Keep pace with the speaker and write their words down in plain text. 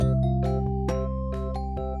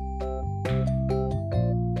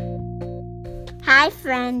Hi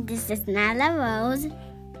friend, this is Nala Rose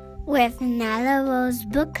with Nala Rose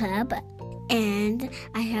Book Club, and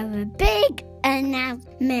I have a big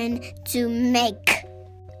announcement to make.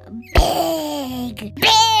 Bigger.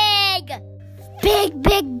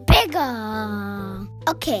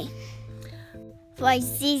 Okay, for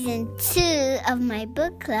season 2 of my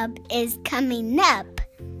book club is coming up.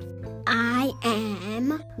 I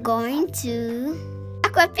am going to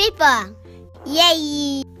talk with people.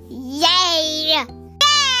 Yay!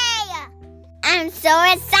 I'm so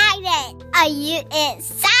excited. Are you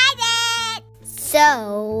excited?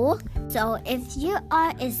 So if you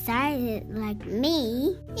are excited like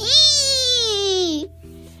me,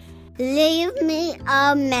 leave me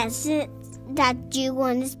a message that you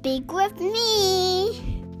want to speak with me.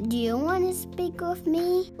 Do you want to speak with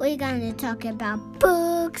me? We're going to talk about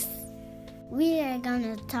books. We are going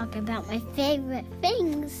to talk about my favorite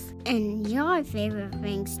things and your favorite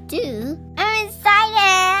things too. I'm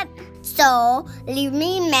excited. So leave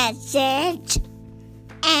me a message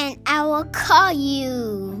and I will call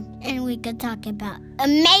you and we can talk about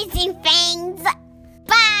amazing things. Bye.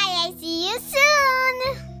 I see you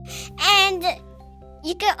soon. And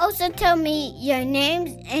you can also tell me your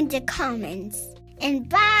names in the comments. And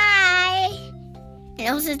bye. And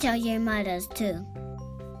also tell your mothers too.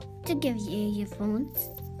 To give you your phones.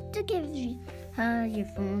 To give her your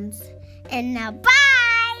phones. And now bye.